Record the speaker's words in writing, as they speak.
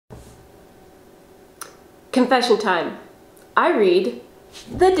Confession time. I read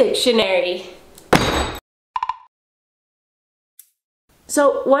the dictionary.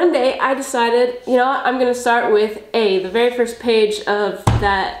 So one day I decided, you know what, I'm gonna start with A, the very first page of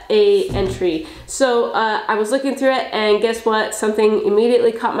that A entry. So I was looking through it, and guess what? Something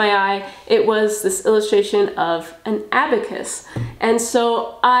immediately caught my eye. It was this illustration of an abacus. And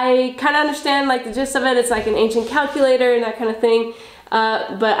so I kind of understand like the gist of it. It's like an ancient calculator and that kind of thing.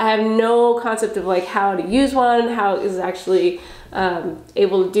 But I have no concept of like how to use one, how it is actually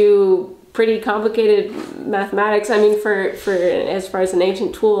able to do pretty complicated mathematics, I mean, for as far as an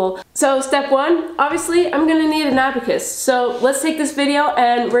ancient tool. So step one, obviously I'm gonna need an abacus. So let's take this video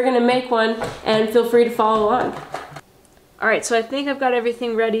and we're gonna make one, and feel free to follow along. Alright, so I think I've got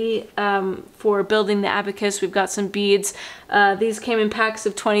everything ready for building the abacus. We've got some beads. These came in packs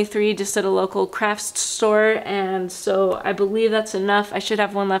of 23 just at a local crafts store, and so I believe that's enough. I should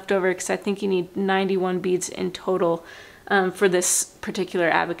have one left over because I think you need 91 beads in total for this particular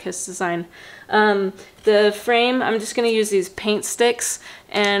abacus design. The frame, I'm just going to use these paint sticks,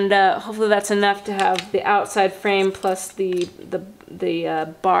 and hopefully that's enough to have the outside frame plus the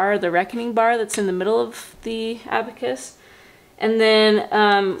bar, the reckoning bar that's in the middle of the abacus. And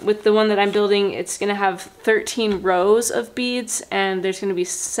then with the one that I'm building, it's going to have 13 rows of beads, and there's going to be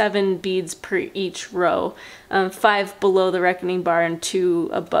 7 beads per each row, 5 below the reckoning bar and 2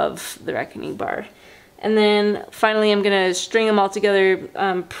 above the reckoning bar. And then finally I'm going to string them all together,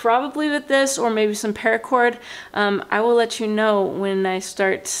 probably with this or maybe some paracord. I will let you know when I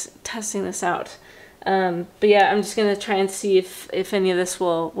start testing this out. But yeah, I'm just going to try and see if any of this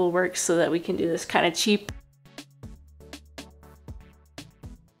will work so that we can do this kind of cheap.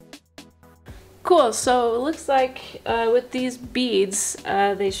 Cool, so it looks like with these beads,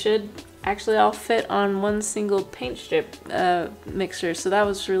 they should actually all fit on one single paint strip mixer. So that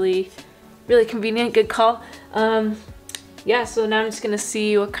was really convenient, good call. Yeah, so now I'm just gonna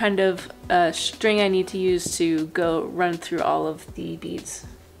see what kind of string I need to use to go run through all of the beads.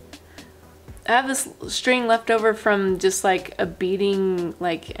 I have this string left over from just like a beading,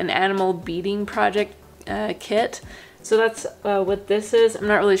 like an animal beading project kit. So that's what this is. I'm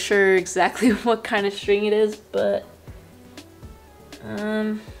not really sure exactly what kind of string it is, but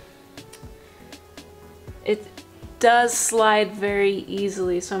it does slide very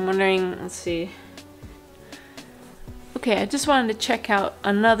easily, so I'm wondering, let's see. Okay, I just wanted to check out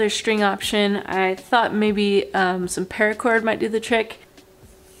another string option. I thought maybe some paracord might do the trick.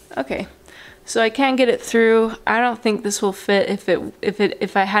 Okay, so I can get it through. I don't think this will fit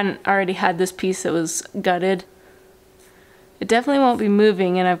if I hadn't already had this piece that was gutted. It definitely won't be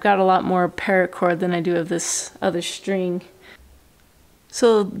moving, and I've got a lot more paracord than I do of this other string.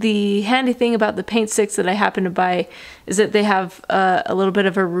 So the handy thing about the paint sticks that I happen to buy is that they have a little bit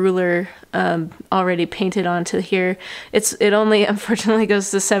of a ruler already painted onto here. It only unfortunately goes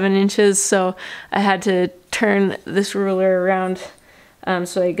to 7 inches, so I had to turn this ruler around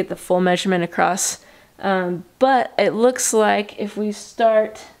so I get the full measurement across. But it looks like if we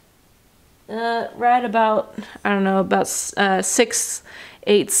start right about, I don't know, about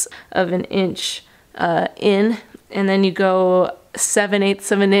 6/8 of an inch in, and then you go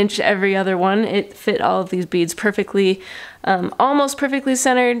 7/8 of an inch every other one. It fit all of these beads perfectly, almost perfectly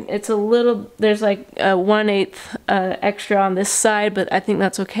centered. It's a little, there's like a 1/8 extra on this side, but I think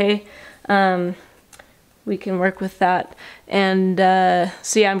that's okay. We can work with that. And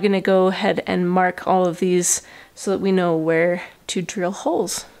so yeah, I'm gonna go ahead and mark all of these so that we know where to drill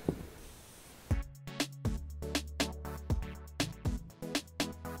holes.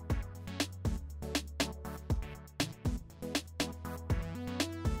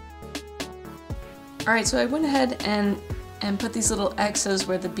 Alright, so I went ahead and put these little X's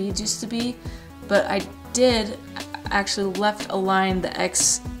where the beads used to be, but I did actually left align the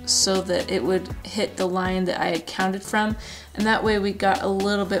X so that it would hit the line that I had counted from, and that way we got a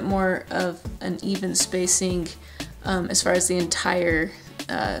little bit more of an even spacing as far as the entire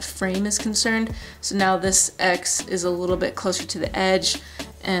frame is concerned. So now this X is a little bit closer to the edge,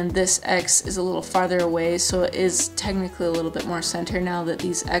 and this X is a little farther away, so it is technically a little bit more center now that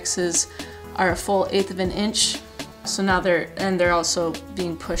these X's are a full 1/8 of an inch. So now they're also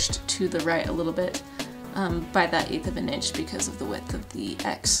being pushed to the right a little bit by that 1/8 of an inch because of the width of the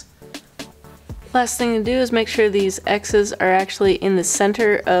X. Last thing to do is make sure these X's are actually in the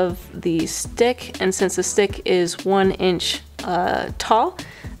center of the stick, and since the stick is 1 inch tall,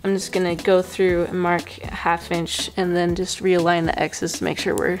 I'm just gonna go through and mark 1/2 inch and then just realign the X's to make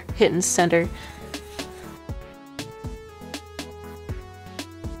sure we're hitting center.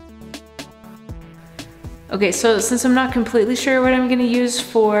 Okay, so since I'm not completely sure what I'm gonna use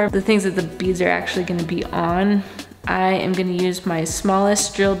for the things that the beads are actually gonna be on, I am gonna use my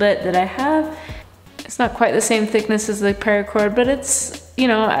smallest drill bit that I have. It's not quite the same thickness as the paracord, but it's, you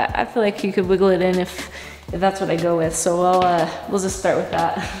know, I feel like you could wiggle it in if that's what I go with. So we'll just start with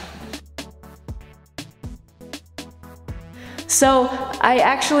that. So I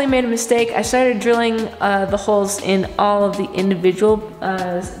actually made a mistake. I started drilling the holes in all of the individual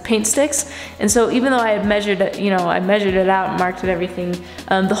paint sticks, and so even though I had measured it, you know, I measured it out and marked it everything,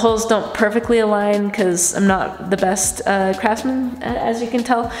 the holes don't perfectly align because I'm not the best craftsman, as you can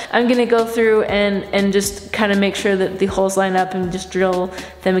tell. I'm gonna go through and just kind of make sure that the holes line up and just drill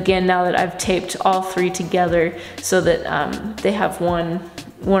them again now that I've taped all three together so that they have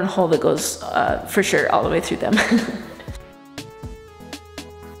one hole that goes for sure all the way through them.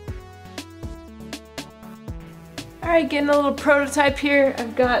 Alright, getting a little prototype here.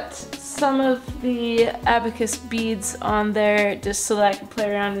 I've got some of the Abacus beads on there just so that I can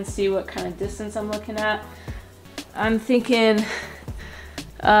play around and see what kind of distance I'm looking at. I'm thinking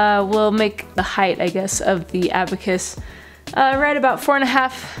we'll make the height, I guess, of the Abacus right about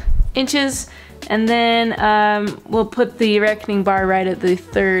 4.5 inches, and then we'll put the reckoning bar right at the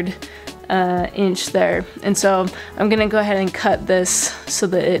 3rd inch there. And so I'm gonna go ahead and cut this so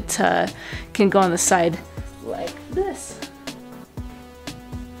that it can go on the side like this.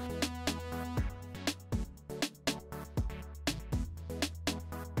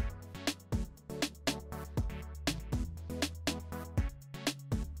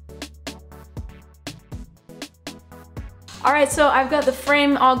 Alright, so I've got the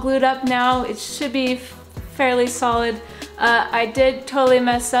frame all glued up now. It should be fairly solid. I did totally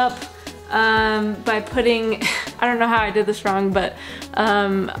mess up by putting, I don't know how I did this wrong, but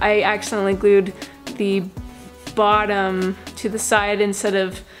I accidentally glued the bottom to the side instead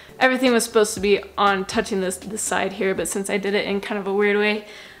of, everything was supposed to be on touching this side here, but since I did it in kind of a weird way,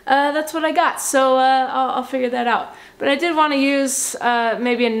 that's what I got. So I'll figure that out. But I did want to use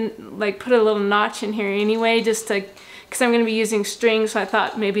maybe like put a little notch in here anyway, just to, because I'm going to be using string, so I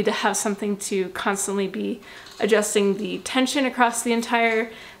thought maybe to have something to constantly be adjusting the tension across the entire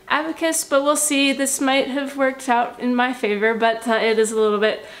Abacus. But we'll see. This might have worked out in my favor, but it is a little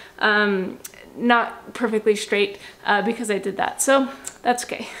bit not perfectly straight because I did that, so that's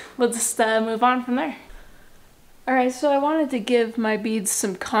okay. We'll just move on from there. Alright, so I wanted to give my beads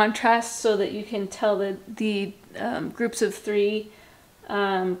some contrast so that you can tell the groups of three,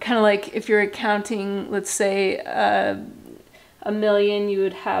 kind of like if you're counting, let's say, 1,000,000, you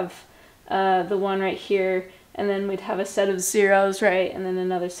would have the one right here, and then we'd have a set of zeros, right, and then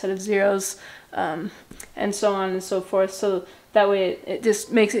another set of zeros, and so on and so forth. So that way it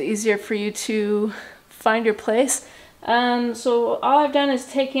just makes it easier for you to find your place. So all I've done is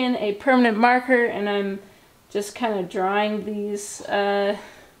taken a permanent marker and I'm just kind of drawing these,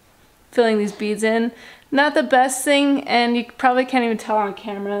 filling these beads in. Not the best thing, and you probably can't even tell on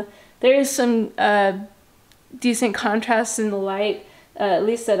camera. There is some decent contrast in the light, at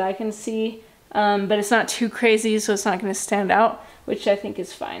least that I can see, but it's not too crazy, so it's not going to stand out, which I think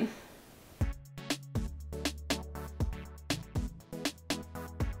is fine.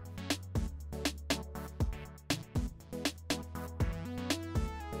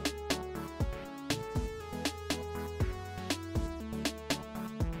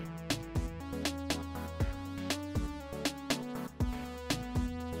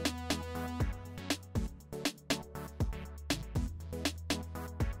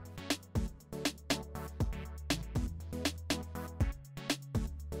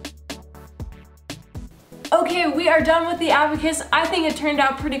 Okay, we are done with the Abacus. I think it turned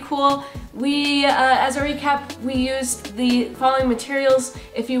out pretty cool. We, as a recap, we used the following materials.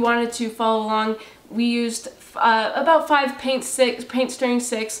 If you wanted to follow along, we used about 5 paint stirring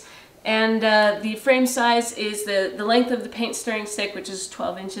sticks, and the frame size is the length of the paint stirring stick, which is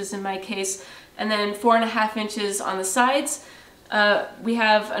 12 inches in my case, and then 4.5 inches on the sides. We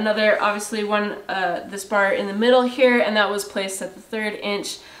have another, obviously, one, this bar in the middle here, and that was placed at the 3rd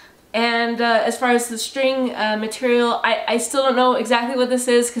inch. And as far as the string material, I still don't know exactly what this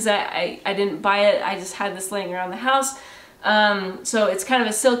is because I didn't buy it. I just had this laying around the house. So it's kind of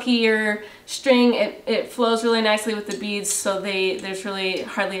a silkier string. It flows really nicely with the beads, so there's really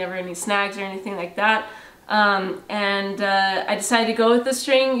hardly ever any snags or anything like that. I decided to go with the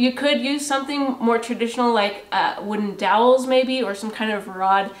string. You could use something more traditional like wooden dowels maybe, or some kind of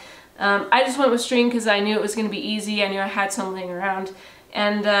rod. I just went with string because I knew it was going to be easy. I knew I had some laying around.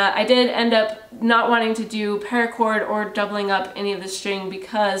 And I did end up not wanting to do paracord or doubling up any of the string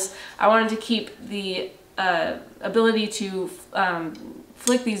because I wanted to keep the ability to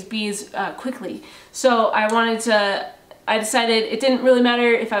flick these beads quickly. So I decided it didn't really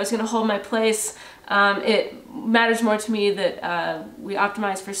matter if I was going to hold my place. It matters more to me that we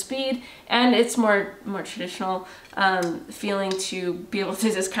optimize for speed, and it's more traditional feeling to be able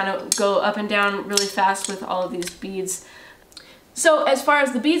to just kind of go up and down really fast with all of these beads. So as far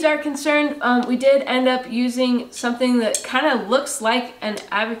as the beads are concerned, we did end up using something that kind of looks like an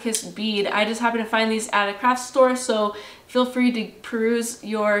abacus bead. I just happened to find these at a craft store, so feel free to peruse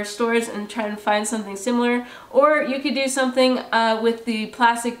your stores and try and find something similar. Or you could do something with the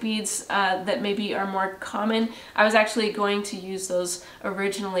plastic beads that maybe are more common. I was actually going to use those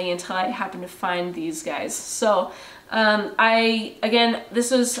originally until I happened to find these guys. So again,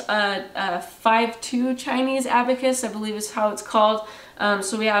 this was a 5-2 Chinese abacus, I believe is how it's called.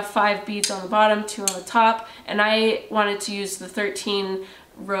 So we have 5 beads on the bottom, 2 on the top, and I wanted to use the 13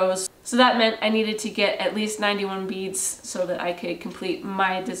 rows. So that meant I needed to get at least 91 beads so that I could complete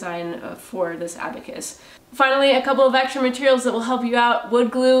my design for this abacus. Finally, a couple of extra materials that will help you out. Wood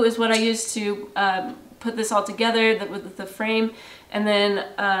glue is what I used to put this all together with the frame, and then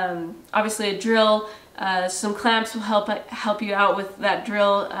obviously a drill. Some clamps will help you out with that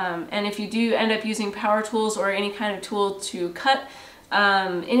drill, and if you do end up using power tools or any kind of tool to cut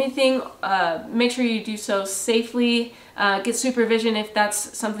anything, make sure you do so safely. Get supervision if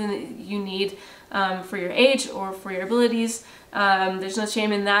that's something that you need for your age or for your abilities. There's no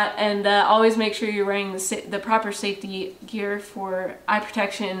shame in that, and always make sure you're wearing the proper safety gear for eye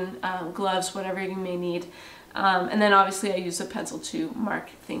protection, gloves, whatever you may need. And then obviously I use a pencil to mark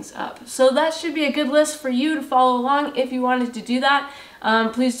things up. So that should be a good list for you to follow along if you wanted to do that.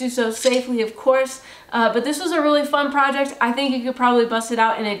 Please do so safely, of course. But this was a really fun project. I think you could probably bust it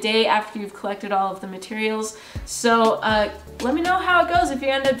out in a day after you've collected all of the materials. So let me know how it goes if you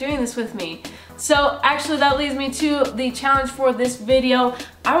end up doing this with me. So actually that leads me to the challenge for this video.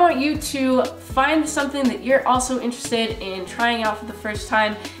 I want you to find something that you're also interested in trying out for the first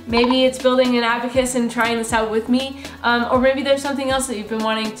time. Maybe it's building an abacus and trying this out with me, or maybe there's something else that you've been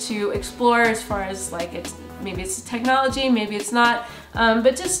wanting to explore as far as like maybe it's technology, maybe it's not,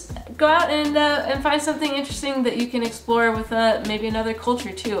 but just go out and find something interesting that you can explore with maybe another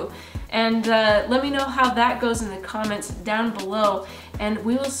culture too. And let me know how that goes in the comments down below, and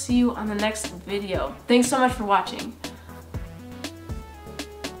we will see you on the next video. Thanks so much for watching.